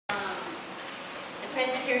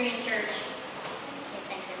Presbyterian Church, I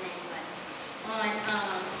can't think of the name, but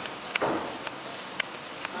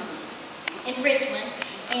in Richmond,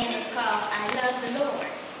 and it's called I Love the Lord.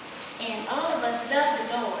 And all of us love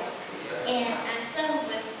the Lord. And I sung a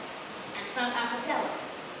cappella.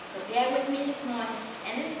 So bear with me this morning.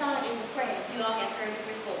 And this song is a prayer. You all have heard it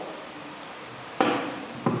before.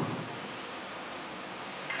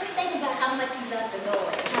 Just think about how much you love the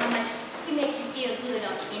Lord, how much He makes you feel good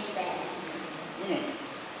on the inside.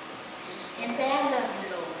 And say, I love you,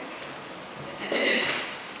 Lord.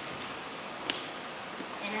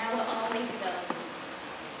 And I will always love you.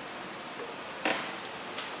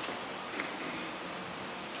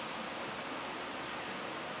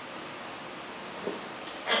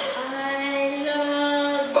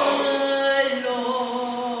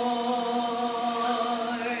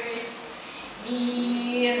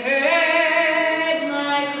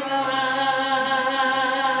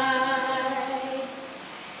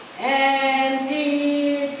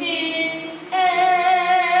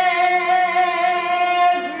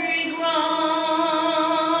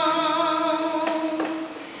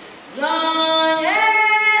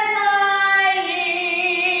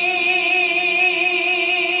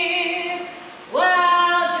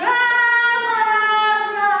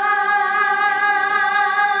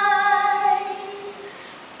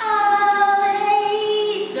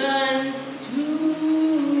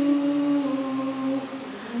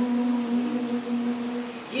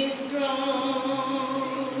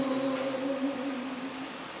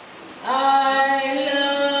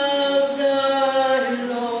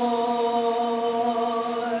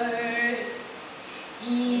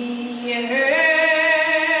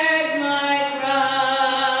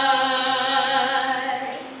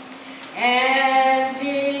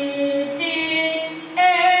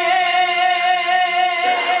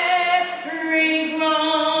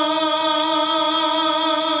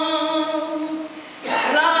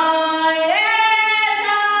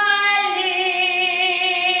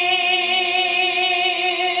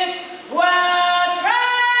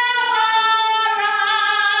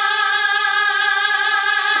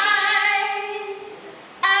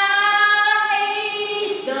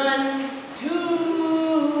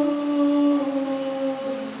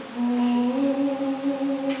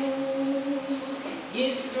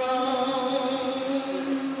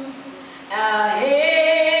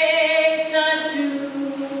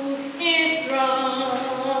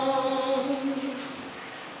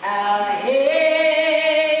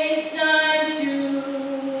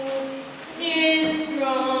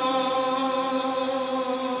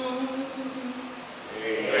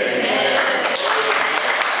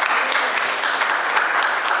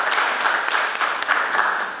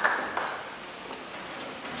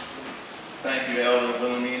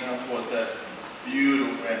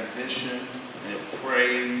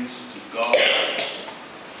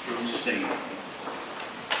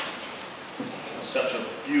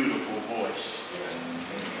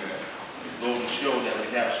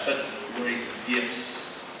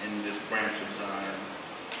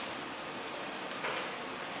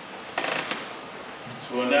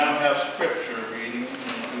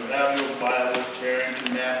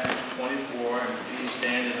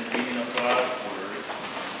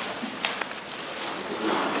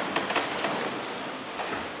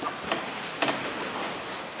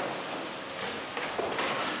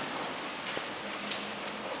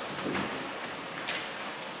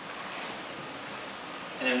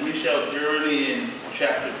 And we shall journey in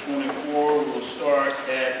chapter 24. We'll start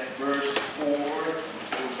at verse 4.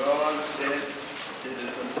 For God said, it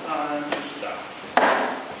is a time to stop.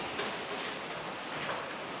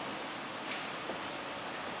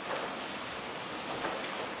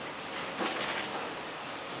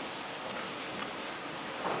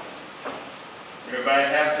 Everybody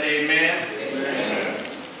have to say amen? Amen.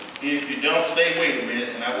 If you don't, say wait a minute,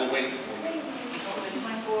 and I will wait for you.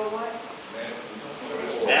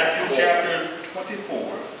 Matthew chapter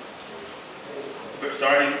 24,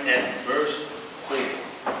 starting at verse 4.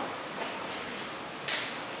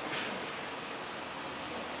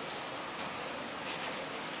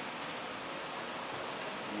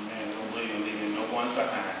 Amen. We don't believe in leaving no one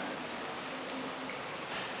behind.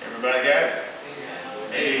 Everybody got it?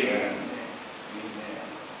 Amen. Amen.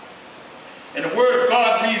 And the word of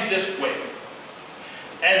God reads this way.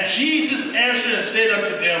 And Jesus answered and said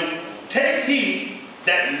unto them, take heed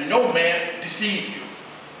that no man deceive you.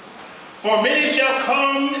 For many shall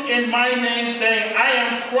come in my name, saying, I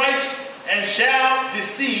am Christ, and shall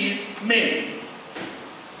deceive many.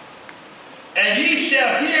 And ye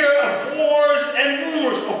shall hear of wars and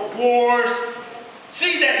rumors of wars.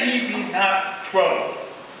 See that ye be not troubled.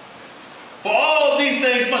 For all these these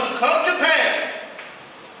things must come to pass,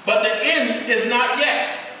 but the end is not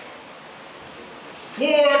yet.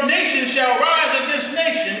 For nation shall rise against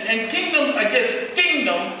nation, and kingdom against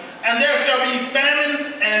kingdom, and there shall be famines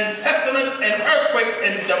and pestilence and earthquake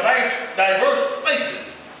in diverse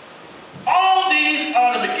places. All these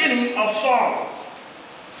are the beginning of sorrows.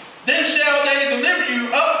 Then shall they deliver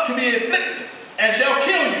you up to be afflicted, and shall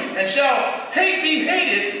kill you, and shall be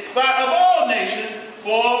hated of all nations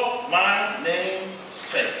for my name's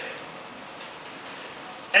sake.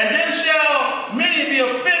 And then shall many be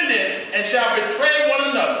offended, and shall betray one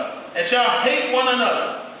another, and shall hate one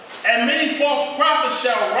another. And many false prophets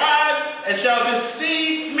shall rise, and shall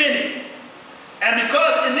deceive many. And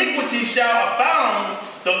because iniquity shall abound,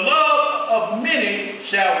 the love of many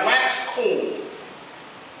shall wax cold.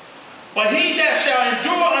 But he that shall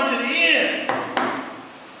endure unto the end,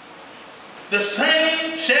 the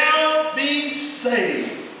same shall be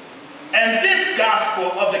saved. And this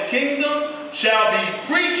gospel of the kingdom shall be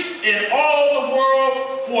preached in all the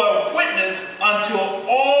world for a witness unto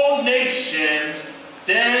all nations,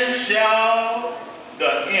 then shall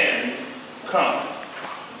the end come.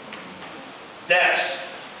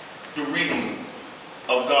 That's the reading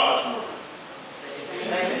of God's word.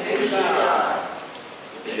 Thank you, God.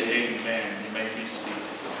 Amen. You may be seated.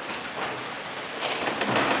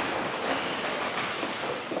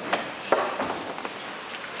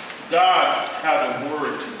 God has a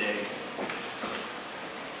word today.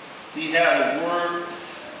 He has a word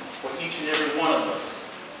for each and every one of us.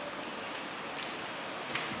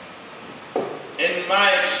 In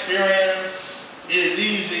my experience, it is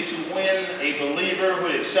easy to win a believer who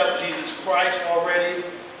accepts Jesus Christ already,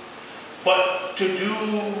 but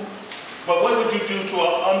what would you do to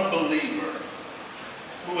an unbeliever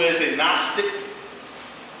who is a Gnostic,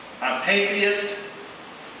 an atheist,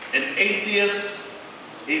 an atheist,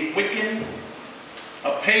 a Wiccan,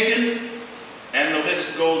 a pagan, and the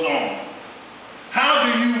list goes on? How do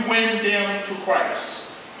you win them to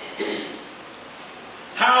Christ?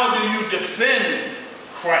 How do you defend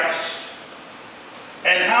Christ?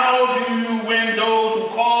 And how do you win those who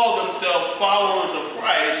call themselves followers of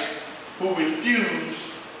Christ who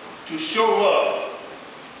refuse to show up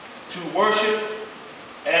to worship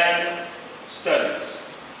and studies?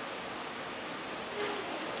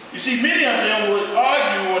 You see, many of them would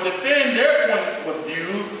argue or defend their point of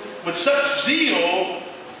view with such zeal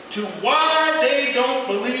to why they don't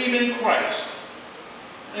believe in Christ.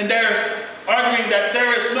 And they're arguing that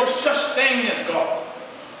there is no such thing as God.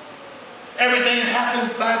 Everything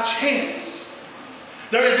happens by chance.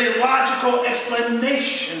 There is a logical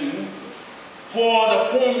explanation for the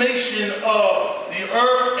formation of the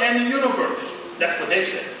earth and the universe. That's what they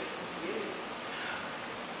say.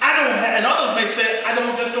 And others may say, I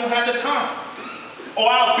just don't have the time. Or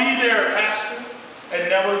I'll be there, pastor, and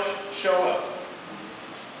never show up.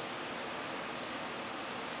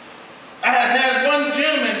 I have had one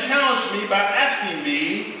gentleman challenge me by asking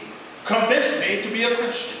me, convince me to be a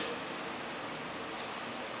Christian.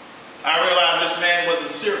 I realized this man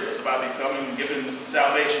wasn't serious about becoming and giving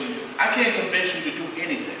salvation. I can't convince you to do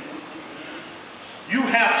anything. You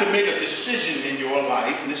have to make a decision in your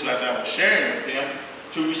life, and this is as I was sharing with him,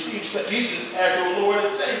 to receive Jesus as your Lord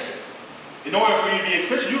and Savior. In order for you to be a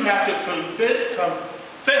Christian, you have to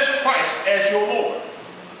confess Christ as your Lord.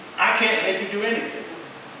 I can't make you do anything.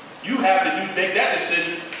 You have to make that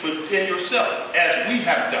decision within yourself, as we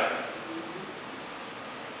have done.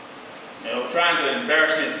 You know, trying to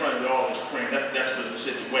embarrass me in front of all his friends, that's the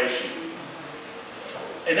situation.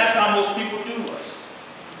 And that's how most people do us.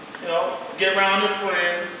 You know, get around their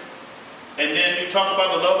friends, and then you talk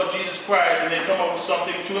about the love of Jesus Christ, and then come up with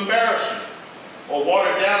something to embarrass you, or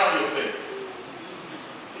water down your faith.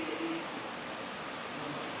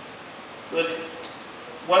 But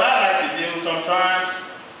what I like to do sometimes,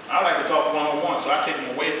 I like to talk one-on-one, so I take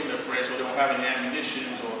them away from their friends so they don't have any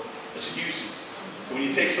ammunitions or excuses. But when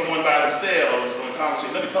you take someone by themselves on a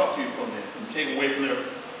conversation, let me talk to you for a minute, and you take them away from their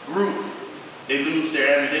group, they lose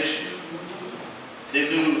their ammunition. They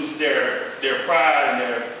lose their pride and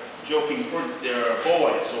their joking for their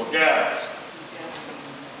boys or gals.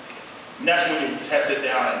 And that's when you have to sit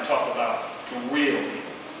down and talk about the real me,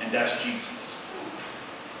 and that's Jesus.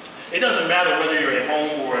 It doesn't matter whether you're at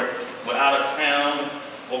home or out of town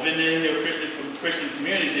or within your Christian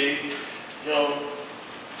community. You know,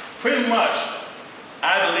 pretty much,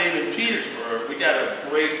 I believe in Petersburg, we got a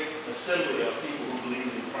great assembly of people who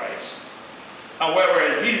believe in Christ. However,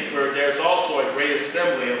 in Petersburg, there's also a great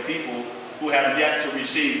assembly of people who have yet to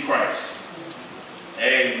receive Christ.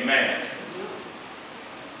 Amen.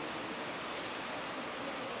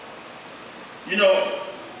 You know,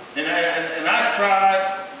 And I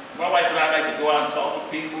tried, my wife and I like to go out and talk to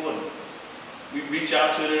people, and we reach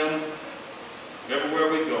out to them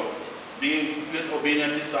everywhere we go, being good,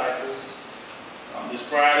 obedient disciples. This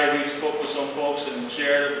Friday we spoke with some folks and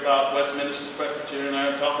shared about Westminster Presbyterian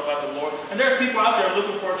and talked about the Lord. And there are people out there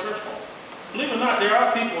looking for a church home. Believe it or not, there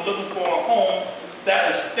are people looking for a home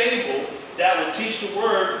that is stable, that will teach the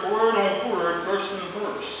word on word, verse on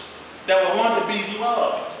verse, that will want to be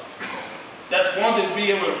loved, that's wanting to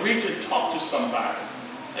be able to reach and talk to somebody,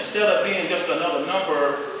 instead of being just another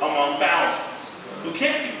number among thousands who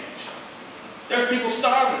can't be reached. There's people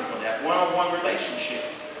starving for that one-on-one relationship.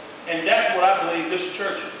 And that's what I believe this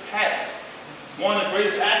church has. One of the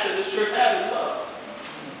greatest assets this church has is love.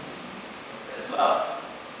 It's love.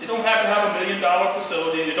 You don't have to have $1 million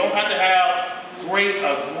facility. You don't have to have a great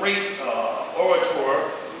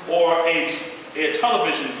orator or a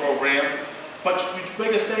television program. But the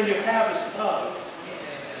biggest thing you have is love.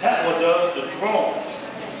 That's what does the drawing.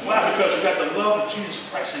 Why? Because you got the love of Jesus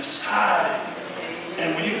Christ inside of you.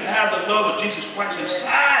 And when you have the love of Jesus Christ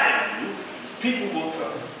inside of you, people will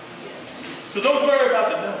come. So don't worry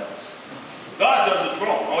about the numbers. God does the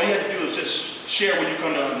drawing. All you have to do is just share when you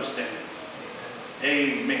come to understand.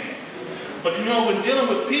 Amen. But you know, when dealing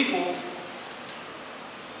with people,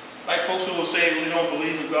 like folks who will say we don't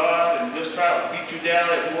believe in God and just try to beat you down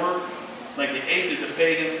at work, like the atheists, the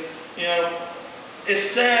pagans, you know, it's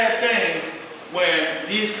sad things when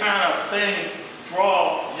these kind of things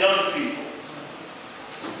draw young people.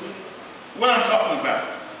 What I'm talking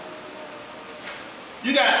about.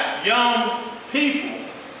 You got young people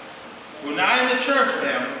who are not in the church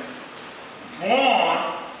family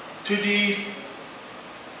drawn to these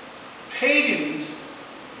pagans,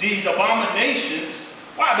 these abominations.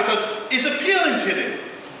 Why? Because it's appealing to them.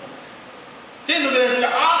 They look at it as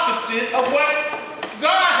the opposite of what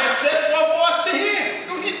God has set for us to hear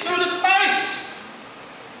through the Christ.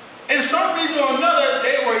 And some reason or another,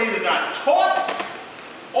 they were either not taught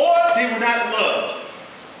or they were not loved.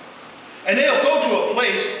 And they'll go to a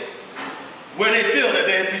place where they feel that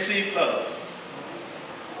they have received love.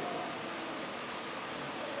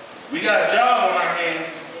 We got a job on our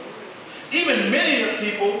hands. Even many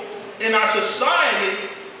people in our society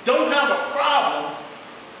don't have a problem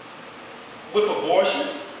with abortion,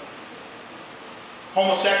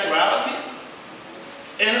 homosexuality,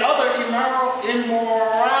 and other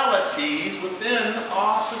immoralities within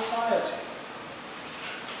our society.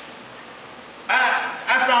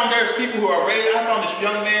 I found there's people who are raised, I found this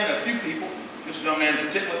young man, a few people, this young man in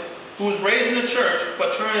particular, who was raised in the church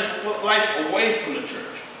but turned his life away from the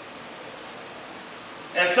church.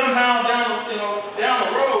 And somehow down the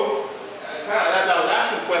road, as I was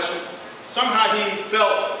asking the question, somehow he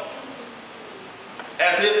felt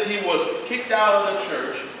as if he was kicked out of the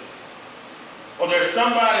church, or there's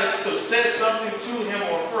somebody who said something to him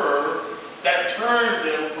or her that turned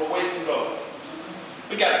them away from God.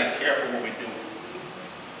 We got to be careful what we do.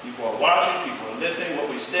 People are watching, people are listening. What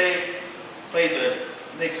we say makes a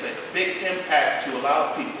big impact to a lot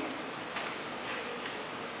of people.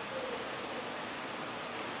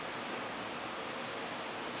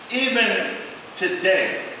 Even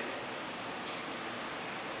today,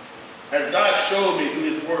 as God showed me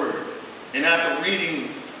through His Word, and after reading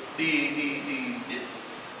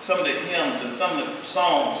some of the hymns and some of the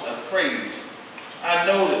songs of praise, I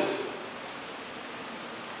noticed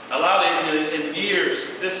a lot of in years,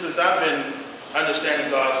 I've been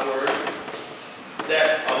understanding God's Word,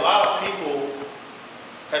 that a lot of people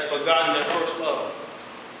has forgotten their first love.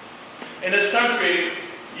 In this country,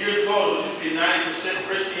 years ago, it used to be 90%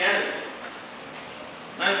 Christianity.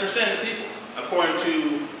 90% of the people, according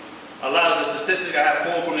to a lot of the statistics I have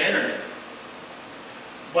pulled from the internet.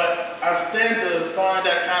 But I tend to find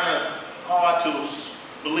that kind of hard to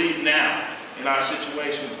believe now in our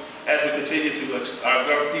situation as we continue to,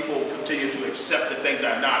 our people continue to accept the things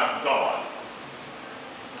that are not of God.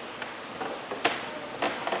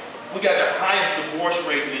 We got the highest divorce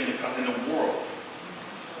rate in the world.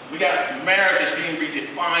 We got marriages being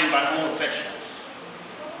redefined by homosexuals.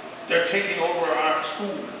 They're taking over our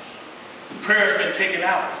schools. Prayer's been taken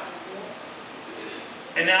out.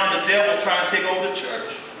 And now the devil's trying to take over the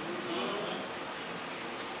church.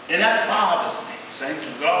 And that bothers me, saints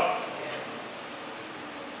of God.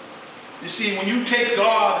 You see, when you take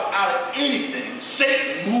God out of anything,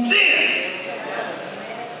 Satan moves in.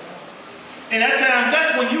 And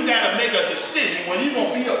that's when you got to make a decision, when you're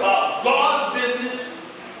going to be about God's business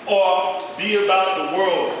or be about the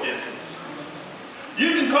world's business.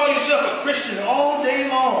 You can call yourself a Christian all day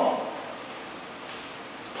long.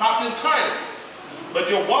 Popular title. But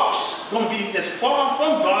your walk's going to be as far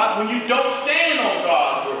from God when you don't stand on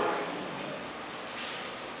God's word.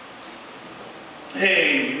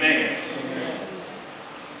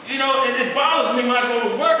 You know, it bothers me when I go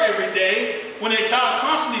to work every day when a child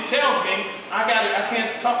constantly tells me I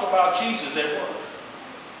can't talk about Jesus at work.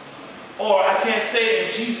 Or I can't say it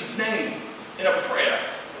in Jesus' name in a prayer.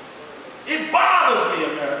 It bothers me,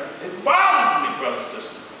 America. It bothers me, brothers and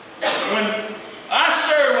sisters. When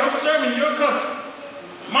I'm serving your country,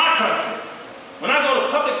 my country. When I go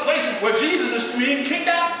to public places where Jesus is being kicked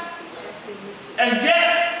out, and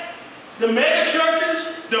yet the mega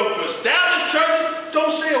churches, the established churches,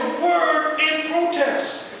 don't say a word in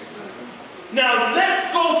protest. Now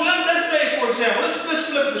let's say, for example, let's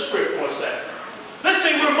flip the script for a second. Let's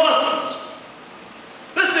say we're Muslims.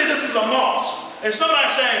 Let's say this is a mosque, and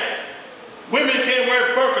somebody's saying women can't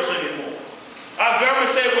wear burqas anymore. Our government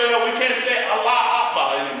say, well, we can't say Allah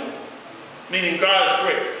Akbar anymore, meaning God is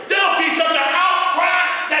great. There'll be such an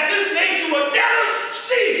outcry that this nation will never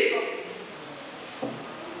see.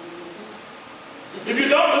 If you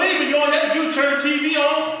don't believe me, you all have to do turn the TV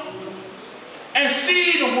on and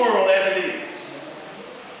see the world as it is.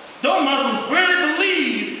 Those Muslims really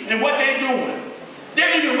believe in what they're doing.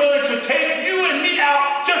 They're even willing to take you and me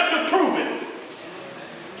out just to prove it.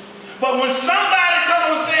 But when somebody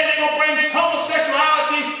comes and says they're going to bring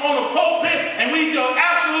homosexuality on the pulpit and we do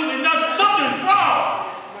absolutely nothing, something's wrong.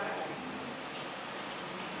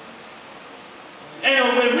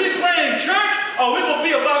 And when we play in church, are we going to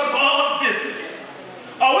be about God's business?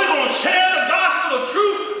 Are we going to share the gospel, the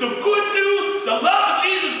truth, the good news, the love of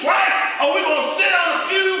Jesus Christ? Or are we going to sit on the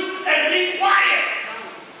pew and be quiet?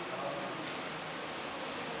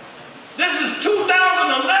 This is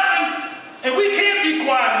 2011, and we can't be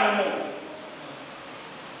quiet no more.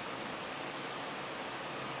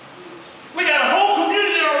 We got a whole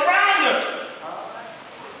community around us.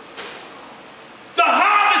 The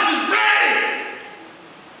harvest is ready.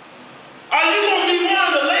 Are you going to be one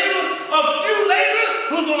of the few laborers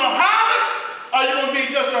who's going to harvest? Or are you going to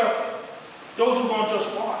be just those who are going to just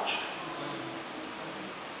watch?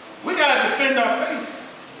 We got to defend our faith.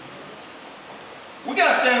 We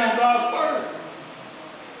got to stand on God's word.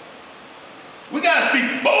 We got to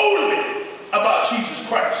speak boldly about Jesus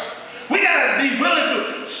Christ. We got to be willing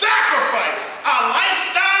to sacrifice our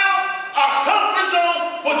lifestyle, our comfort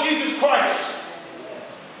zone for Jesus Christ.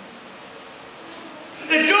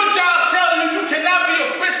 If your job tells you you cannot be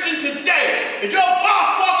a Christian today, if your boss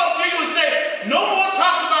walks up to you and say, no more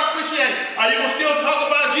talks about Christianity, are you going to still talk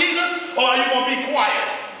about Jesus, or are you going to be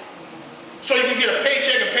quiet? So you can get a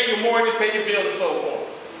paycheck and pay your mortgage, pay your bills, and so forth.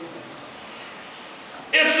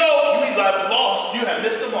 If so, you have lost, you have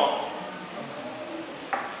missed the mark.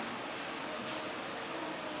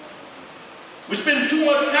 We spend too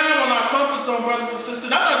much time on our comfort zone, brothers and sisters. I'm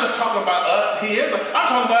not just talking about us here, but I'm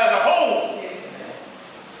talking about as a whole.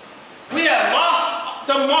 We have lost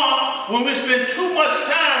the mark when we spend too much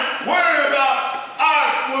time worrying about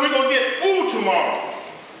where we're going to get food tomorrow,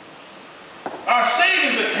 our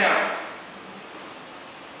savings account.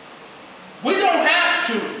 We don't have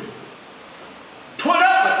to put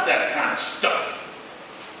up with that kind of stuff.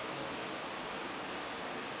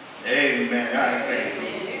 Amen. I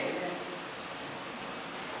agree.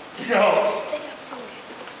 You know,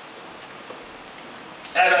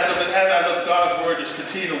 as I look, God's word just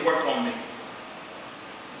continue to work on me.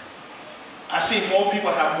 I see more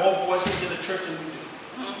people have more voices in the church than we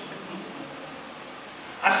do.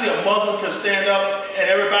 I see a Muslim can stand up and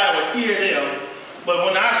everybody will hear them, but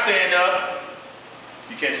when I stand up,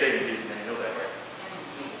 you can't say anything. You know that, right?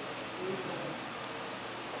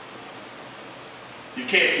 You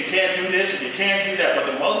can't do this and you can't do that. But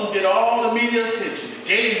the Muslims get all the media attention. The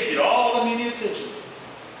gays get all the media attention.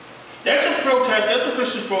 There's some protests, there's some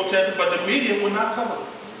Christian protesting, but the media will not cover it.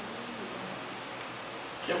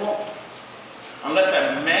 They won't. Unless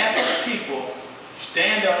a mass of people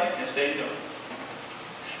stand up and say no.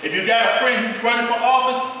 If you got a friend who's running for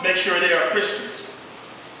office, make sure they are Christians.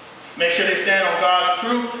 Make sure they stand on God's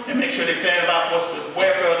truth and make sure they stand about what's the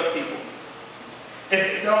welfare of the people.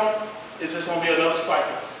 If you don't, it's just going to be another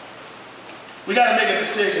cycle. We got to make a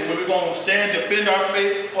decision whether we're going to stand, defend our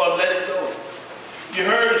faith, or let it go. You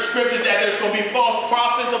heard the scripture that there's going to be false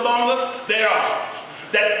prophets among us. There are.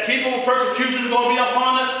 That people with persecution is going to be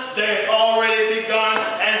upon us. There's already begun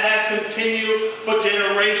and has continued for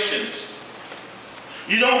generations.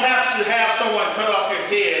 You don't have to have someone cut off your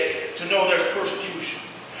head to know there's persecution.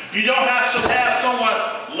 You don't have to have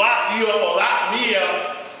someone lock you up or lock me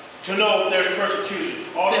up to know there's persecution.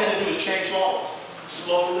 All they have to do is change laws.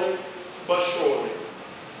 Slowly but surely.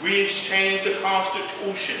 Change the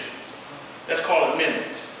Constitution. That's called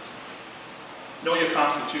amendments. Know your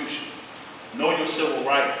Constitution. Know your civil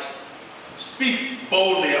rights. Speak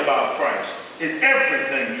boldly about Christ in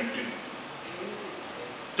everything you do.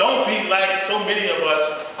 don't be like so many of us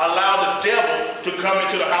allow the devil to come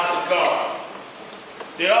into the house of God.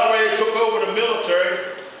 They already took over the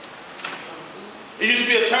military. It used to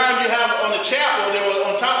be a time you have on the chapel, there was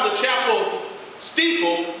on top of the chapel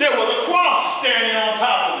steeple, there was a cross standing on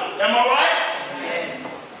top of it. Am I right? Yes.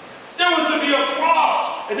 There was to be a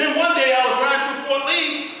cross. And then one day I was riding through Fort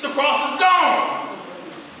Lee, the cross is gone.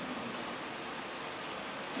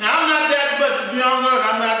 Now I'm not that much younger and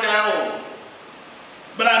I'm not that old.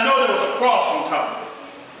 But I know there was a cross on top of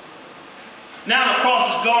it. Now the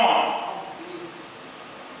cross is gone.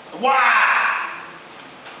 Why?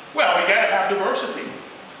 Well, we got to have diversity.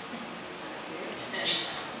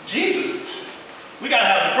 Jesus, we got to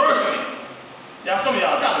have diversity. Now, some of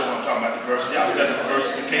y'all know what I'm talking about, diversity. Y'all study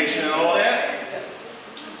diversification and all that.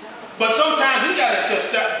 But sometimes we got to just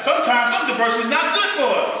stop. Sometimes some diversity is not good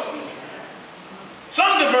for us.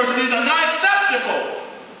 Some diversities are not acceptable.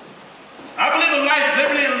 I believe in life,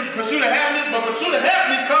 liberty, and pursuit of happiness, but pursuit of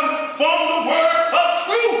happiness comes from the word of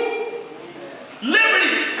truth.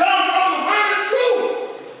 Liberty comes from the word of truth.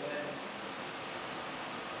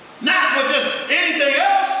 Not for just anything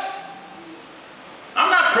else. I'm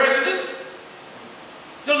not prejudiced.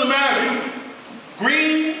 Doesn't matter if you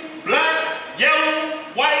green, black, yellow,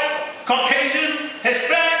 white, Caucasian,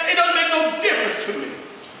 Hispanic. It doesn't make no difference to me.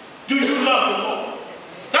 Do you love the Lord?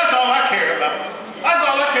 That's all I care about. That's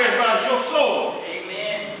all I care about is your soul.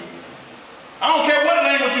 Amen. I don't care what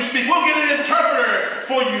language you speak. We'll get an interpreter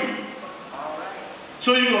for you. All right.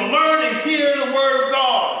 So you can learn and hear the word of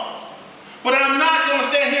God. But I'm not going to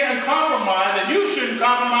stand here and compromise, and you shouldn't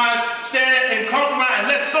compromise, stand and compromise and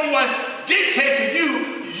let someone dictate to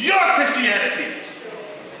you your Christianity.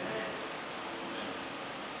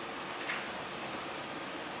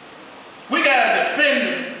 We got to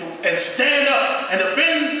defend and stand up and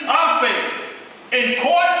defend our faith in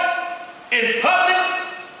court, in public,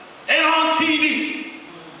 and on TV.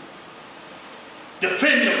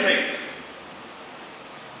 Defend your faith.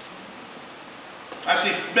 I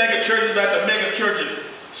see mega churches after mega churches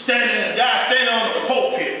standing, a guy standing on the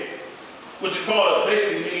pulpit, which is called,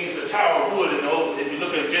 basically means the tower of wood in the old, if you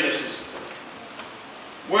look at Genesis.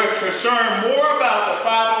 We're concerned more about the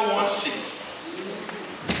 501c.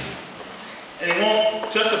 And they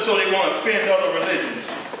won't, just so they won't offend other religions.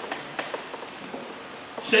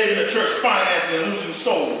 Saving the church finances and losing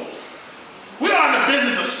souls. We are in the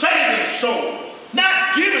business of saving souls,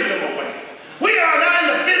 not giving them away. We are not in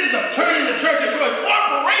the business of turning the church into a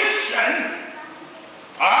corporation.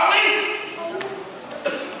 Are we?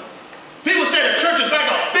 People say the church is like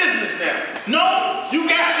a business now. No, you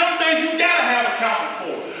got some things you got to have accounting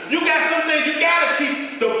for. You got some things you got to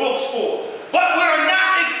keep the books for. But we're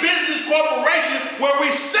not a business corporation where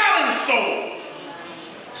we're selling souls.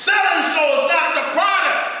 Selling souls, not the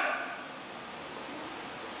product.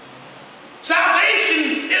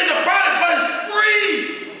 Salvation is a product, but it's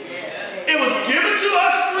free. It was given to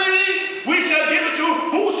us free. We shall give it to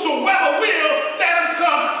whosoever will let him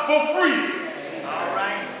come for free. All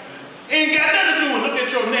right. Ain't got nothing to do with look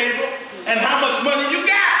at your neighbor and how much money you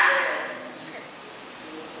got.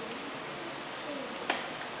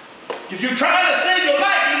 If you're trying to save your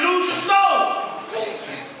life, you lose your soul.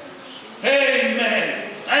 Amen.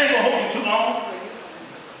 I ain't gonna hold you too long.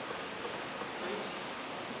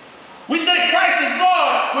 We say Christ is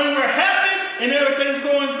Lord when we're happy and everything's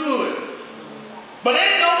going good. But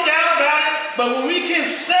ain't no doubt about it. But when we can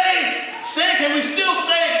can we still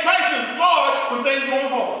say Christ is Lord when things are going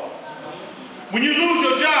hard? When you lose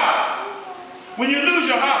your job, when you lose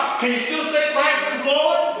your house, can you still say Christ is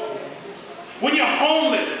Lord? When you're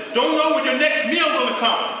homeless, don't know when your next meal is going to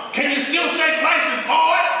come, can you still say Christ is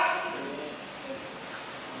Lord?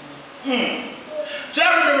 So I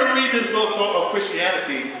remember reading this book of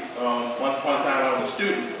Christianity. Once upon a time I was a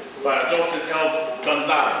student by Joseph L.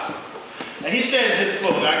 Gonzalez. And he said in his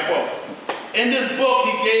book, and I quote, in this book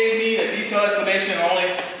he gave me a detailed explanation on only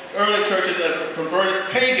early churches that converted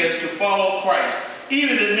pagans to follow Christ,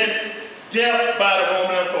 even if it meant death by the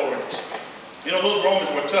Roman authorities. You know, those Romans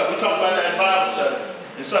were tough. We talked about that in Bible study,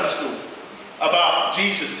 in Sunday school, about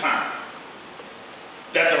Jesus' time,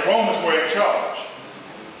 that the Romans were in charge.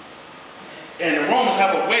 And the Romans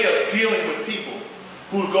have a way of dealing with people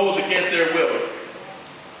who goes against their will.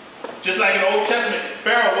 Just like in the Old Testament,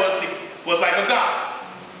 Pharaoh was like a god.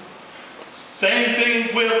 Same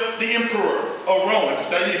thing with the emperor of Rome. If you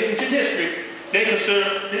study ancient history, they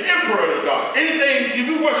consider the emperor the god. Anything, if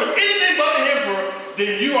you worship anything but the emperor,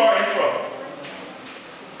 then you are in trouble.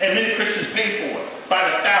 And many Christians pay for it by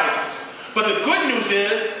the thousands. But the good news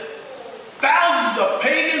is, thousands of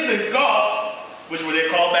pagans and Goths, which were they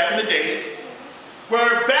called back in the days,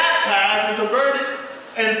 were baptized and converted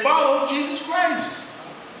and follow Jesus Christ.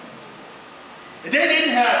 They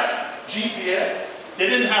didn't have GPS. They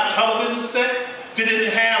didn't have television set. They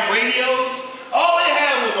didn't have radios. All they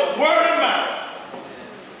had was a word of mouth.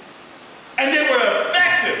 And they were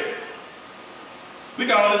effective. We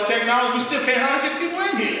got all this technology, we still can't hardly get people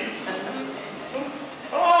in here.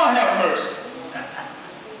 Oh, have mercy.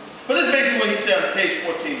 But this is basically what he said on page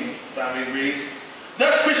 14, if I may read.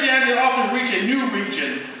 Thus Christianity often reached a new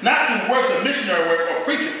region, not through works of missionary work or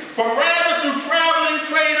preaching, but rather through traveling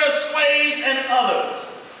traders, slaves, and others.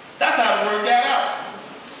 That's how the word got out.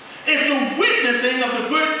 It's through witnessing of the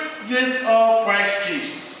goodness of Christ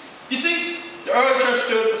Jesus. You see, the early church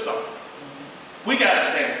stood for something. We got to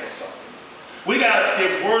stand for something. We got to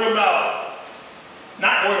give word of mouth,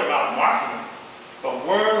 not word of mouth marketing, but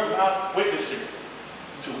word of mouth witnessing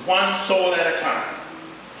to one soul at a time.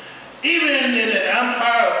 Even in an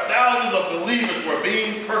empire of thousands of believers were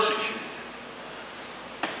being persecuted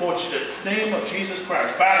for the name of Jesus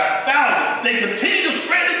Christ. By the thousands, they continue to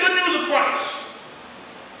spread the good news of Christ.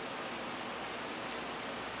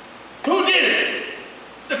 Who did it?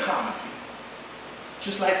 The common people.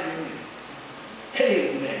 Just like we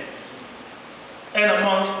did. Amen. And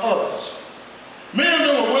amongst others. Many of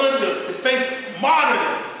them were willing to face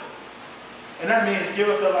martyrdom. And that means give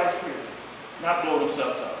up their life freely, not blow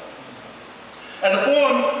themselves up. As a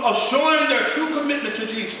form of showing their true commitment to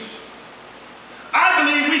Jesus. I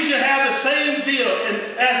believe we should have the same zeal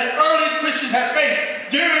as the early Christians had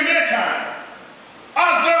faced during their time.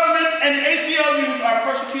 Our government and the ACLUs are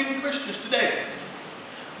persecuting Christians today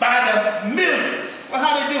by the millions. Well,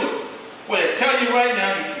 how they do it? Well, they tell you right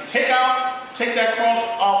now, you can take that cross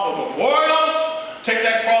off of memorials, take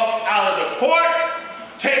that cross out of the court,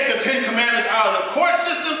 take the 10 Commandments out of the court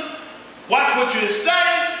system, watch what you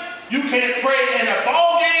say. You can't pray in a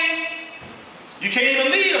ball game. You can't even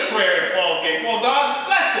lead a prayer in a ball game. Well, God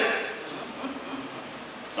bless it.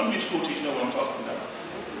 Some of you school teachers know what I'm talking about.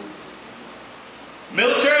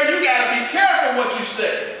 Military, you got to be careful what you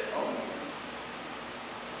say.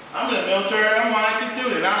 I'm in the military, I'm on active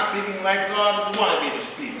duty, and I'm speaking like God wanted me to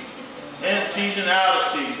speak. In season, out of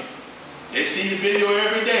season. They see the video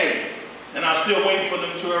every day, and I'm still waiting for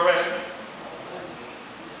them to arrest me.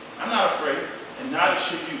 I'm not afraid, and neither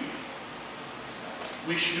should you.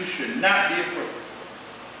 You should not be afraid.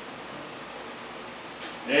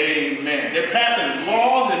 Amen. They're passing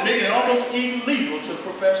laws and making it almost illegal to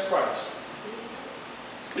profess Christ.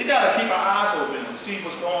 We got to keep our eyes open and see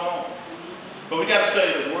what's going on. But we got to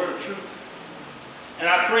study the word of truth. And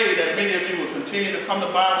I pray that many of you will continue to come to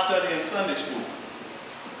Bible study and Sunday school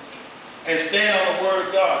and stand on the word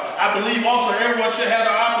of God. I believe also everyone should have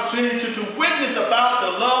the opportunity to witness about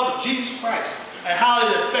the love of Jesus Christ and how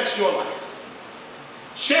it affects your life.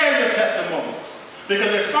 Share your testimonies,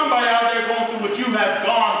 because there's somebody out there going through what you have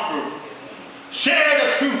gone through. Share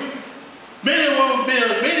the truth. Many of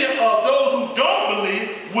those who don't believe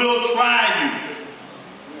will try you.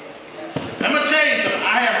 Let me tell you something.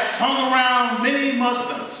 I have hung around many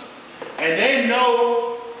Muslims, and they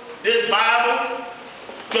know this Bible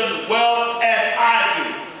just as well as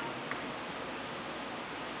I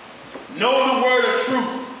do. Know the word of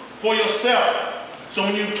truth for yourself. So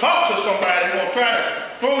when you talk to somebody who will try to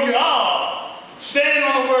throw you off, stand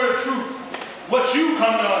on the word of truth, what you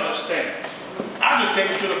come to understand. I just take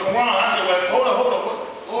them to the Quran. I say, well,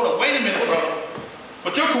 hold on, wait a minute, brother.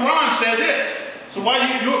 But your Quran said this. So why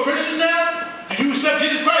you a Christian now? Do you accept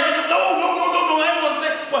Jesus Christ? No. I want to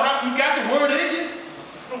say, well, you got the word in you?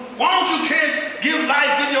 Why don't you give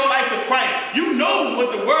your life to Christ? You know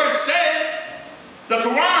what the word says. The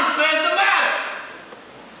Quran says the latter.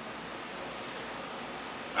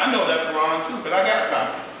 I know that Quran too, but I got a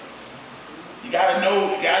copy. You gotta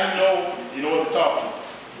know in order to talk to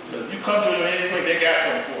them. If you come to them anyway, they got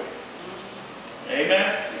something for you. Amen?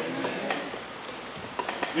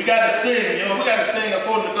 We got to sing, we got to sing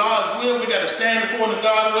according to God's will. We got to stand according to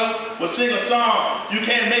God's will. We'll sing a song. You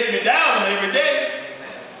can't make me doubt Him every day.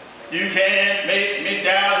 You can't make me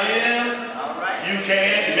doubt Him. You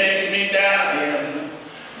can't make me doubt Him.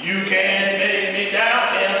 You can't make me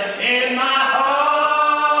doubt Him in my heart.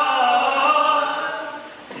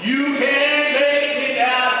 You can't make me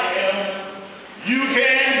doubt Him. You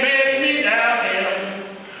can't make me doubt Him.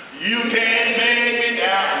 You can't